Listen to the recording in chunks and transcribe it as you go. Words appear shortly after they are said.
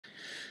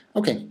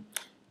Okay,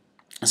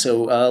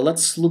 so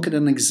let's look at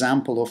an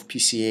example of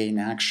PCA in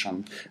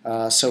action.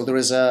 So there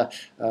is a,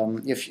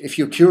 if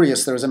you're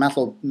curious, there's a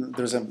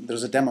MATLAB,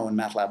 there's a demo in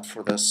MATLAB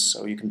for this,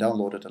 so you can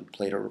download it and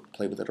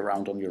play with it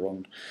around on your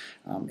own.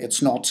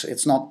 It's not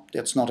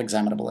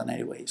examinable in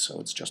any way, so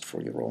it's just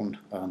for your own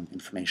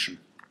information.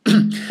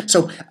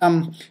 So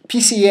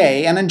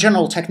PCA, and in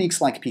general techniques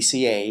like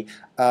PCA,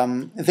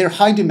 they're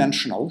high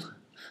dimensional.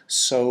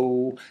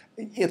 So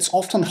it's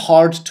often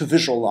hard to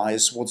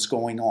visualize what's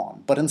going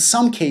on. But in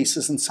some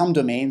cases, in some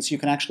domains, you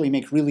can actually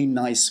make really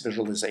nice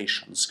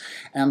visualizations.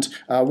 And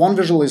one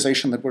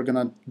visualization that we're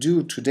going to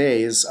do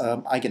today is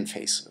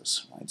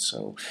eigenfaces. Right?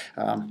 So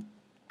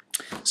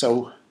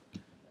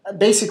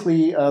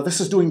basically,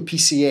 this is doing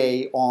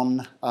PCA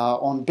on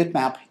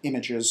bitmap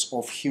images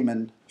of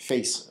human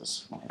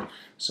faces. Right?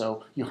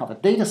 So you have a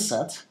data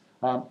set.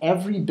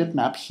 Every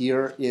bitmap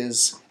here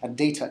is a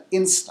data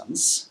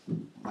instance,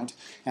 right?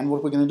 And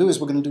what we're going to do is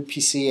we're going to do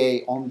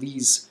PCA on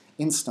these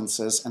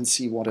instances and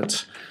see what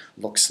it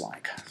looks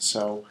like.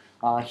 So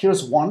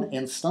here's one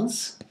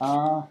instance.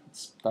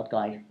 It's that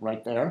guy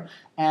right there.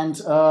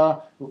 And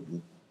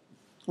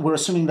we're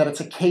assuming that it's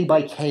a k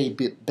by k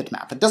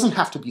bitmap. It doesn't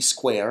have to be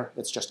square.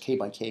 It's just k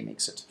by k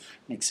makes it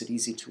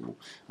easy to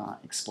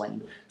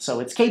explain. So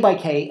it's k by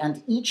k,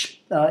 and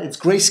each it's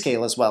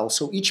grayscale as well.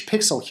 So each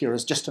pixel here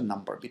is just a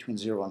number between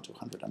 0 and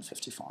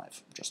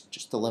 255,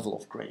 just the level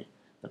of gray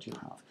that you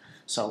have.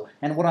 So,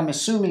 and what I'm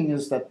assuming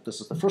is that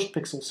this is the first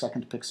pixel,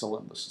 second pixel,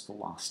 and this is the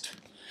last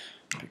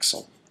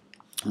pixel.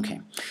 Okay.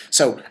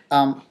 So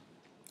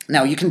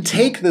now you can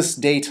take this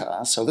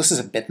data. So this is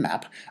a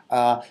bitmap.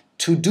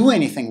 To do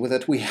anything with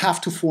it, we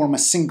have to form a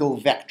single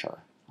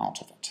vector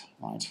out of it,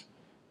 right?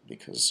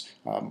 Because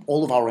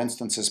all of our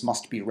instances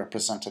must be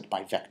represented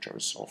by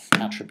vectors of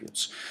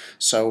attributes.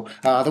 So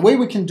the way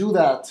we can do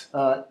that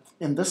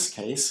in this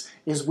case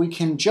is we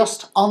can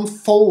just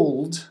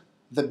unfold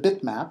the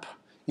bitmap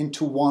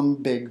into one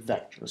big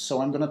vector.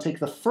 So I'm going to take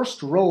the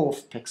first row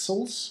of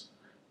pixels,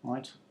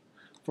 right?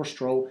 First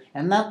row,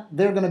 and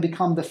they're going to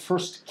become the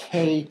first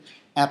k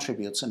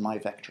attributes in my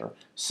vector.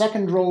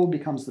 Second row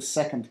becomes the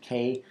second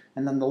k,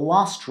 and then the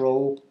last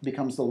row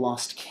becomes the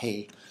last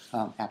k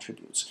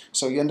attributes.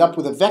 So you end up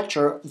with a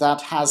vector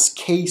that has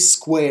k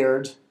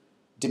squared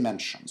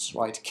dimensions,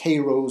 right? K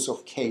rows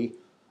of k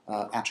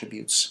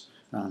attributes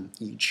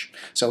each.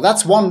 So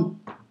that's one.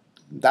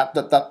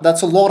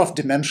 That's a lot of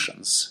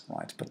dimensions,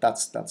 right? But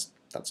that's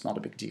not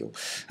a big deal.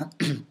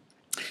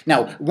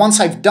 Now, once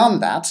I've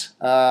done that,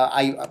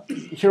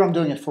 here I'm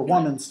doing it for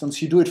one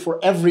instance. You do it for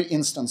every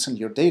instance in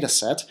your data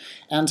set.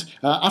 And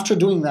after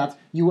doing that,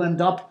 you end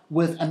up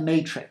with a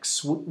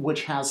matrix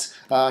which has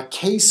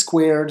k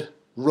squared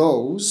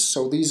rows.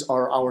 So these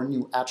are our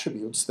new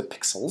attributes, the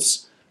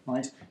pixels,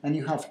 right? And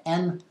you have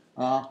n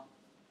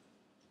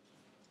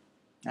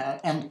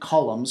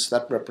columns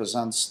that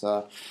represents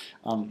the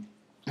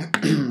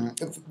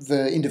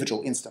the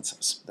individual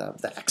instances,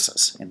 the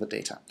x's in the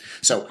data.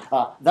 So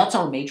that's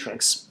our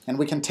matrix, and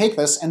we can take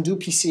this and do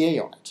PCA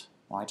on it,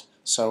 right?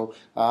 So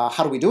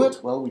how do we do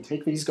it? Well, we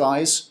take these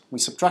guys, we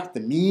subtract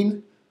the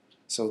mean.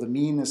 So the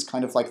mean is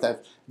kind of like the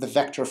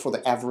vector for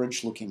the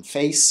average looking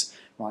face,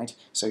 right?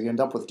 So you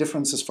end up with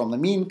differences from the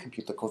mean,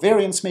 compute the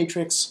covariance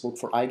matrix, look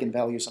for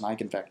eigenvalues and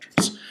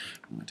eigenvectors.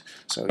 Right.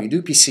 So you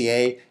do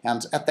PCA,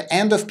 and at the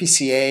end of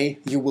PCA,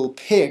 you will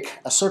pick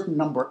a certain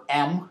number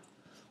m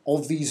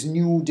of these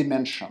new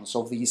dimensions,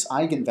 of these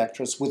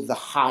eigenvectors with the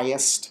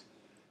highest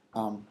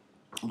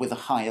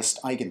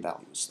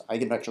eigenvalues, the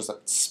eigenvectors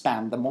that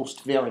span the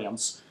most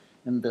variance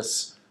in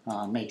this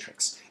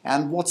matrix.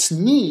 And what's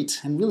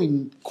neat and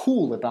really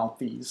cool about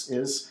these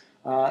is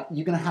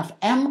you're going to have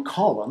m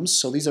columns,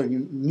 so these are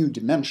new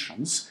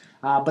dimensions,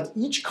 but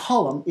each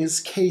column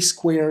is k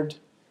squared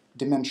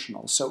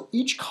dimensional. So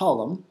each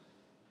column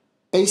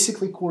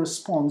basically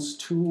corresponds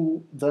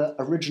to the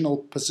original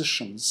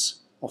positions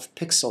of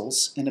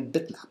pixels in a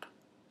bitmap,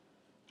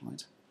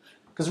 right?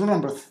 Because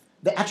remember,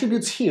 the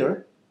attributes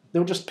here, they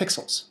were just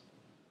pixels.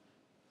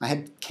 I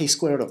had k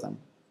squared of them.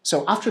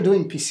 So after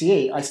doing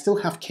PCA, I still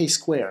have k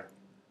squared.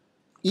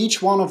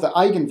 Each one of the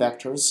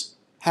eigenvectors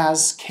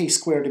has k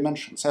squared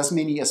dimensions, as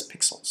many as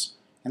pixels.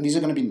 And these are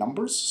going to be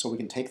numbers, so we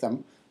can take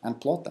them and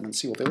plot them and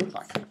see what they look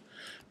like.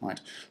 Right.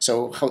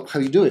 So how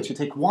you do it, you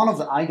take one of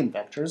the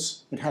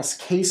eigenvectors, it has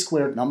k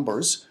squared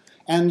numbers,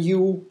 and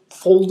you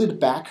fold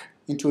it back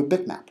into a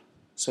bitmap.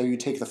 So you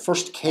take the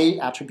first k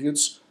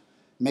attributes,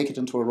 make it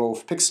into a row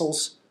of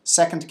pixels,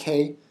 second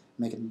k,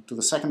 make it into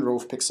the second row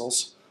of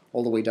pixels,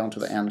 all the way down to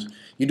the end.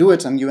 You do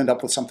it and you end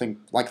up with something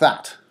like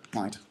that,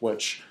 right?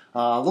 Which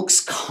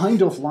looks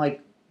kind of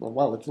like,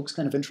 well, it looks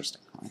kind of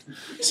interesting, right?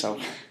 So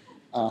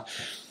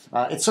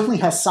it certainly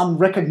has some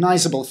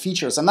recognizable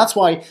features, and that's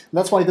why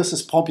this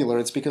is popular.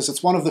 It's because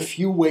it's one of the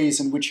few ways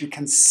in which you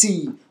can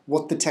see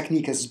what the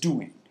technique is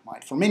doing,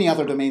 right? For many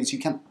other domains, you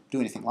can't do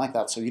anything like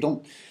that, so you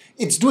don't.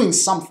 It's doing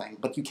something,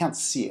 but you can't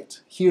see it.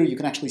 Here, you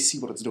can actually see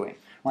what it's doing.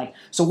 Right?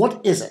 So what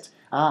is it?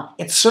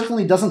 It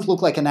certainly doesn't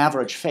look like an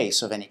average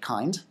face of any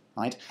kind.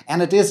 right?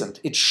 And it isn't.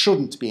 It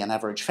shouldn't be an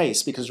average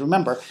face, because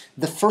remember,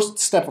 the first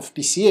step of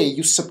PCA,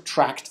 you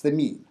subtract the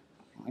mean,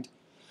 right?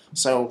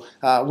 So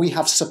we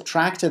have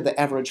subtracted the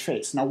average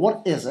face. Now,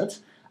 what is it?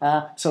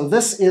 So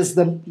this is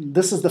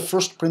the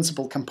first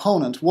principal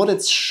component. What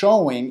it's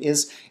showing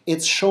is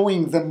it's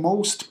showing the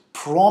most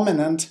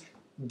prominent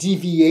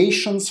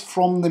deviations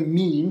from the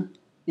mean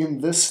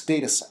in this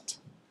data set.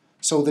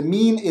 So the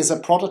mean is a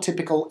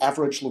prototypical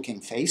average-looking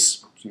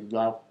face. So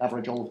you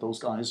average all of those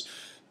guys.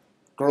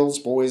 Girls,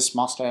 boys,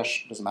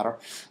 mustache, doesn't matter,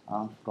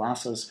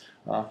 glasses.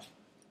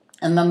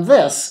 And then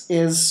this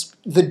is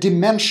the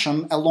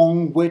dimension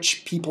along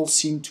which people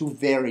seem to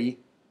vary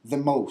the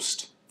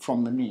most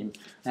from the mean.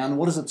 And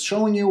what is it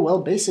showing you? Well,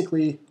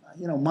 basically,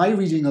 my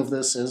reading of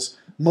this is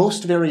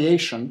most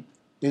variation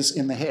is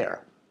in the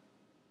hair.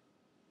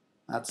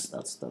 That's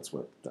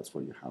where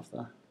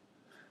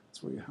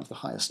you have the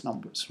highest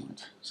numbers,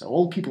 right? So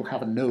all people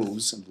have a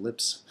nose and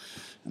lips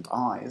and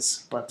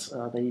eyes, but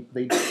they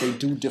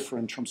do differ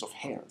in terms of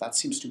hair. That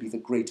seems to be the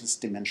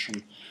greatest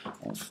dimension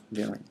of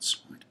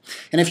variance, right?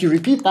 And if you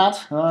repeat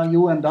that,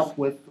 you end up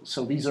with,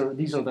 so these are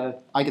the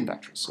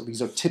eigenvectors. So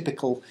these are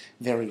typical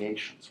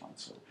variations, right?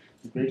 So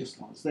the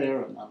greatest one is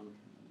there, and then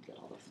you get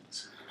other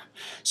things.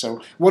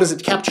 So what is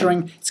it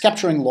capturing? It's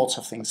capturing lots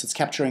of things. It's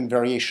capturing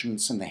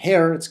variations in the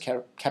hair. It's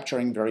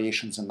capturing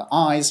variations in the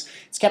eyes.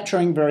 It's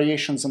capturing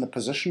variations in the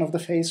position of the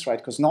face, right?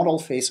 Because not all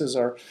faces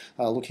are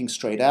looking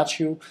straight at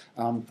you.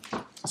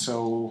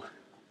 So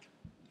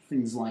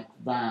things like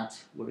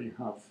that, where you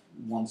have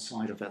one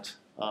side of it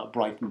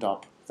brightened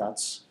up,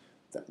 that's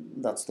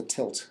the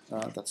tilt.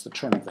 That's the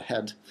turn of the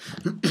head.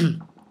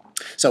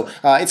 So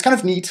it's kind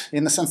of neat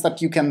in the sense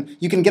that you can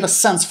get a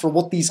sense for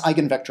what these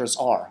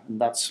eigenvectors are, and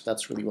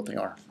that's really what they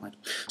are, right?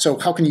 So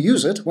how can you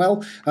use it?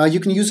 Well, you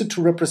can use it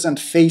to represent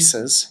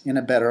faces in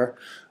a better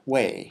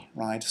way,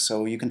 right?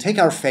 So you can take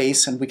our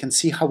face and we can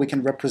see how we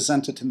can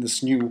represent it in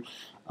this new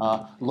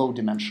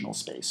low-dimensional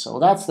space. So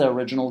that's the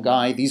original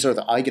guy. These are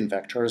the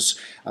eigenvectors.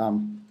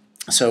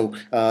 So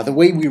the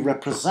way we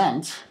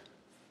represent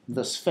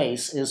this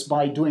face is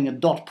by doing a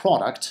dot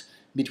product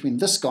between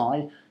this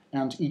guy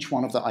and each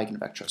one of the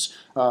eigenvectors.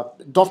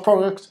 Dot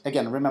product,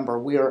 again, remember,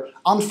 we are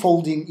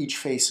unfolding each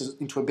face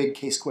into a big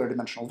k-square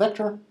dimensional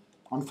vector.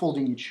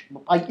 Unfolding each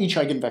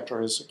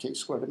eigenvector is a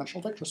k-square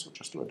dimensional vector, so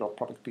just do a dot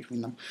product between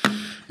them.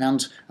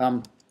 And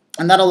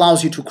that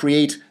allows you to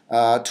create,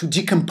 to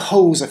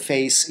decompose a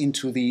face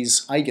into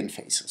these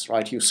eigenfaces,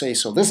 right? You say,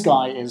 so this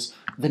guy is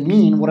the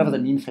mean, whatever the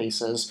mean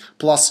face is,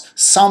 plus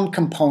some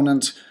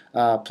component,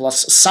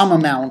 plus some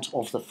amount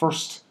of the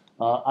first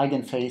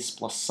eigenface,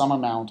 plus some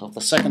amount of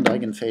the second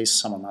eigenface,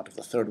 some amount of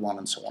the third one,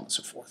 and so on and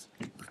so forth.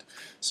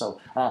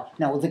 So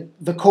now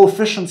the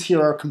coefficients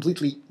here are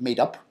completely made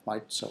up,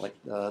 right? So like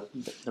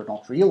they're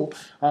not real,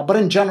 but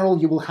in general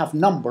you will have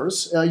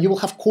numbers, you will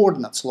have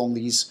coordinates along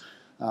these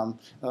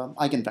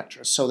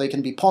eigenvectors. So they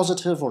can be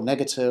positive or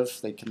negative,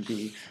 they can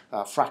be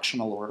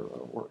fractional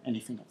or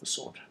anything of the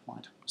sort,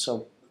 right?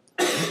 So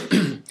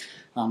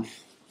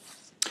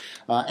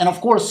and of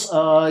course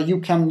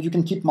you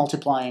can keep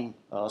multiplying.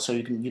 So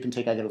you can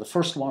take either the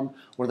first one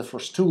or the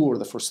first two or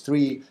the first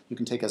three. You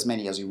can take as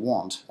many as you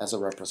want as a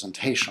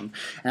representation.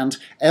 And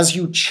as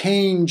you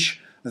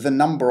change the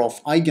number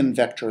of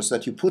eigenvectors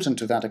that you put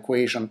into that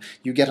equation,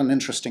 you get an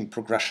interesting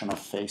progression of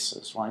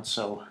faces, right?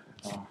 So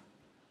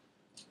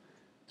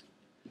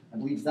I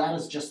believe that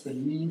is just the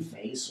mean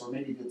face, or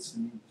maybe it's the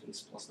mean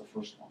face plus the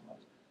first one,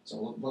 right?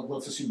 So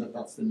let's assume that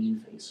that's the mean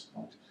face,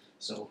 right?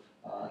 So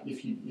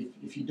if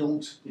you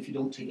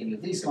don't take any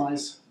of these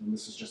guys, and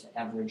this is just the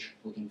average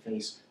looking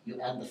face, you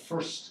add the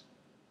first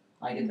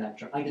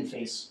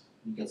eigenface,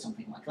 you get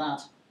something like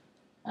that.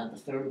 Add the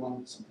third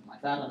one, something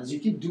like that. And as you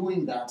keep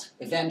doing that,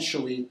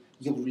 eventually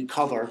you'll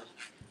recover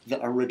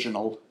the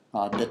original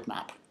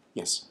bitmap.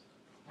 Yes?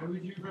 How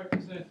would you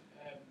represent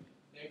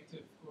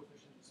negative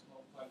coefficients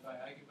multiplied by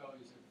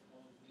eigenvalues if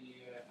all of the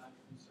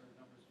attributes are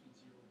numbers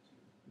between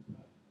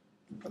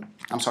 0 and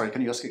 2? I'm sorry,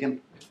 can you ask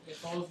again?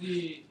 If all of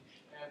the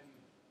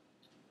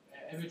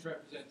image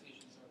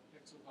representations are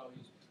pixel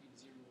values between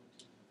 0 and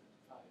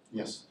 255,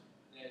 yes,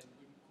 then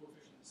wouldn't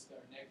coefficients that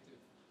are negative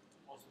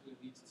also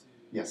lead to...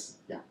 Yes,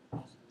 yeah.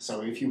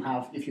 So if you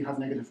have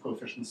negative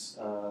coefficients,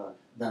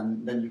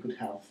 then you could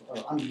have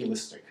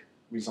unrealistic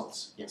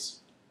results.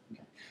 Yes.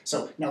 Okay.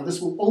 So now this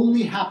will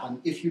only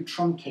happen if you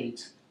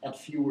truncate at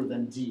fewer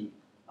than d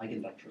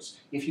eigenvectors.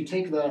 If you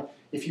take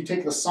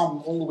the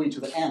sum all the way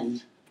to the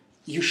end,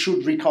 you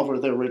should recover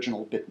the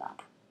original bitmap,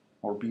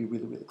 or be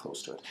really, really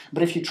close to it.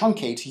 But if you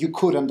truncate, you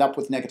could end up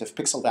with negative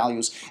pixel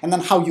values, and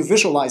then how you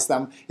visualize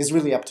them is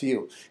really up to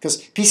you.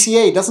 Because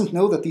PCA doesn't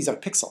know that these are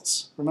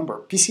pixels.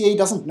 Remember, PCA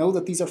doesn't know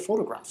that these are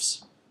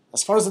photographs.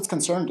 As far as it's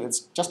concerned,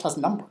 it just has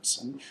numbers,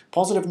 and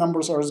positive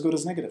numbers are as good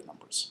as negative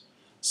numbers.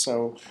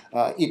 So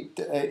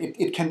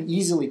it can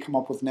easily come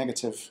up with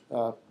negative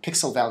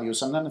pixel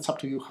values, and then it's up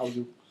to you how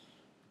you...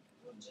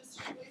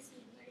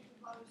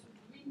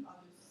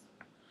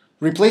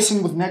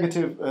 Replacing with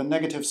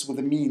negatives with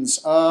the means.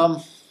 I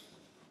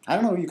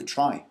don't know. You could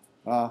try.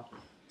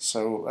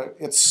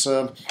 It's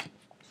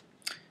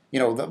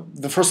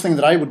the first thing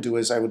that I would do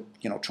is I would,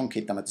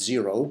 truncate them at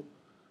 0,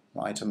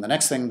 right? And the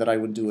next thing that I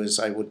would do is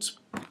I would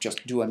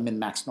just do a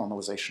min-max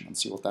normalization and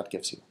see what that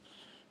gives you,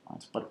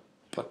 right? But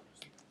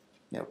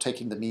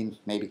taking the mean,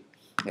 maybe,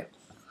 yeah.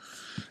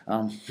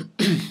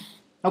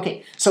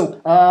 Okay,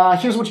 so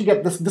here's what you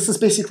get. This is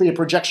basically a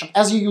projection.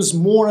 As you use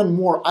more and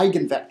more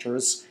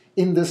eigenvectors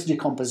in this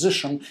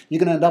decomposition, you're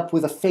going to end up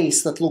with a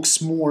face that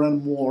looks more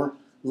and more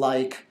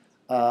like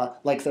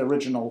the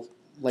original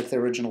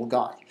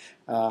guy.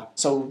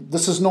 So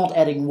this is not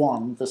adding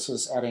one. This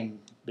is adding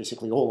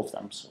basically all of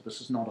them. So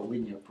this is not a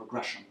linear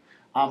progression.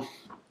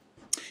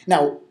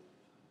 Now,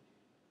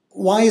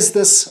 why is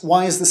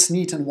this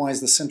neat and why is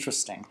this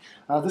interesting?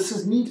 This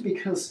is neat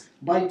because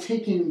by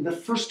taking the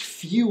first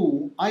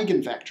few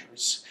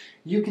eigenvectors,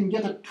 you can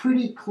get a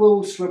pretty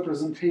close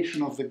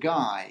representation of the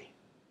guy,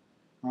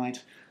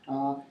 right?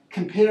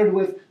 Compared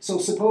with, so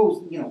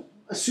suppose,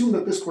 assume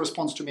that this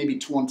corresponds to maybe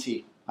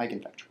 20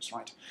 eigenvectors,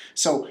 right?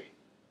 So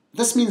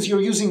this means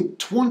you're using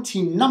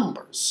 20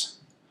 numbers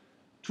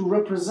to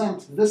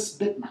represent this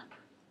bitmap,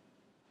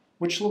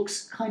 which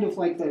looks kind of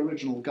like the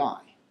original guy.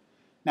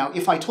 Now,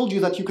 if I told you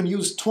that you can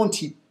use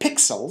 20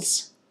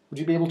 pixels, would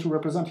you be able to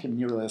represent him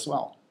nearly as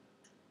well?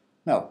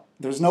 No,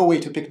 there's no way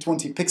to pick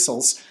 20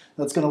 pixels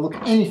that's going to look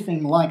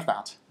anything like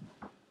that.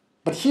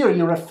 But here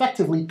you're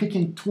effectively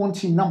picking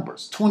 20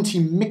 numbers, 20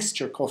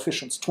 mixture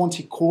coefficients,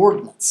 20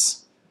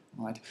 coordinates,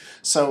 right?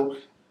 So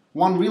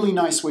one really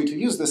nice way to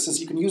use this is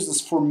you can use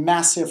this for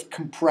massive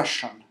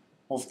compression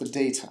of the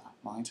data,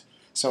 right?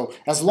 So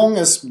as long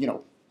as,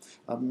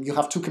 you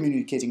have two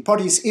communicating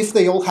parties, if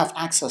they all have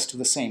access to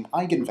the same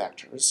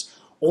eigenvectors,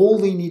 all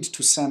they need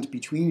to send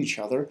between each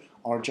other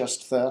are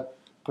just the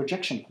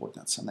projection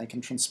coordinates, and they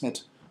can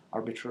transmit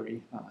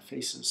arbitrary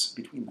faces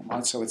between them,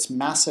 right? So it's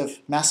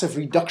massive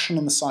reduction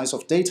in the size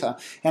of data,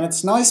 and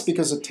it's nice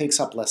because it takes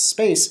up less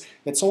space.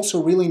 It's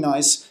also really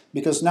nice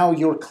because now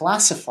your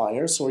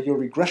classifiers or your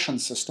regression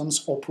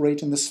systems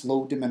operate in this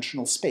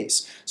low-dimensional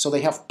space, so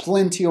they have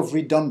plenty of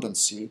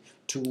redundancy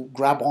to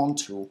grab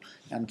onto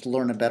and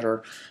learn a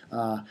better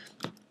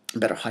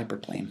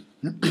hyperplane.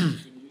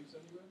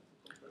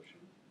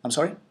 I'm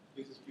sorry?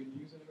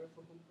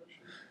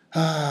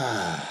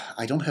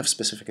 I don't have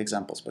specific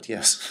examples, but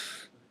yes.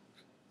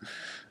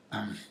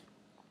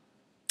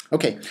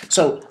 Okay,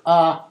 so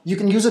you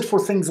can use it for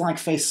things like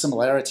face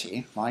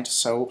similarity, right?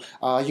 So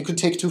you could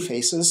take two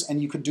faces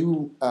and you could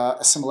do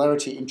a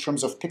similarity in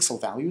terms of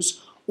pixel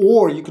values,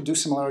 or you could do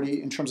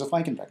similarity in terms of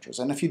eigenvectors.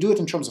 And if you do it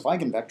in terms of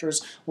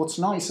eigenvectors, what's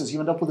nice is you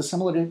end up with a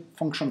similarity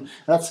function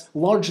that's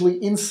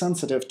largely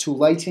insensitive to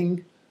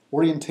lighting,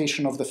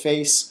 orientation of the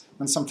face,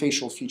 and some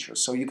facial features.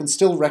 So you can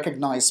still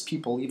recognize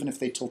people even if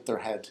they tilt their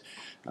head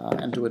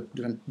and do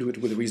it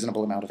with a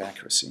reasonable amount of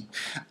accuracy.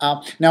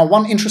 Now,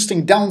 one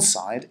interesting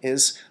downside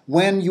is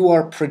when you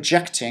are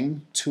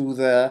projecting to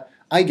the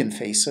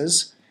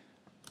eigenfaces,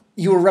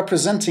 you are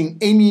representing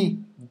any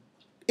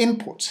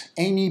input,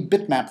 any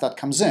bitmap that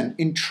comes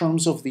in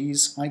terms of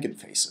these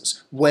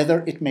eigenfaces,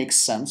 whether it makes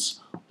sense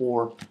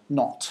or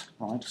not,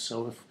 right?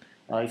 So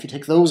if you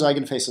take those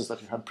eigenfaces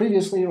that you had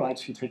previously, right,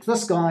 if you take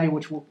this guy,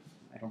 which will,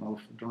 I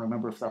don't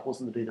remember if that was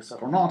in the data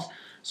set or not,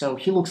 so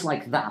he looks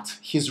like that,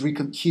 his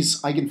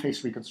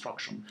eigenface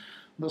reconstruction.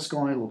 This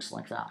guy looks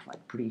like that,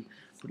 right, pretty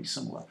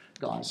similar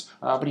guys.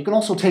 But you can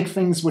also take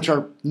things which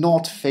are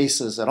not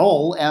faces at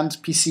all, and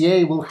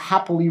PCA will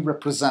happily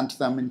represent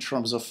them in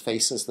terms of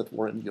faces that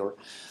were in your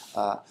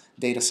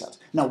data set.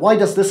 Now, why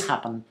does this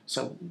happen?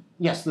 So,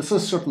 yes, this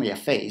is certainly a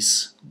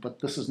face,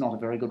 but this is not a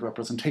very good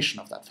representation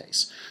of that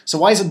face. So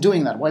why is it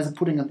doing that? Why is it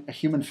putting a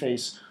human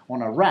face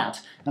on a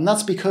rat? And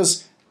that's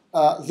because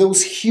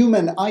those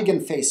human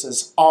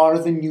eigenfaces are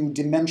the new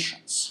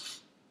dimensions,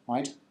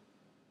 right?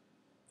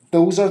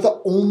 Those are the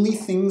only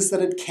things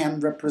that it can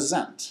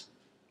represent,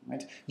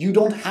 right? You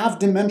don't have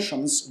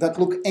dimensions that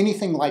look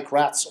anything like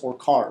rats or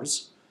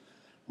cars,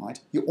 right?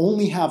 You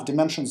only have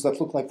dimensions that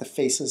look like the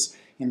faces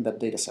in that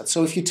data set.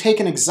 So if you take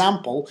an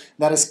example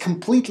that is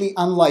completely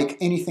unlike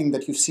anything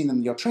that you've seen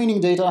in your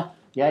training data,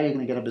 yeah, you're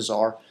going to get a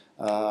bizarre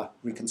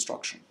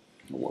reconstruction.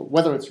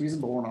 Whether it's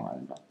reasonable or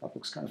not, that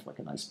looks kind of like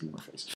a nice beamer face.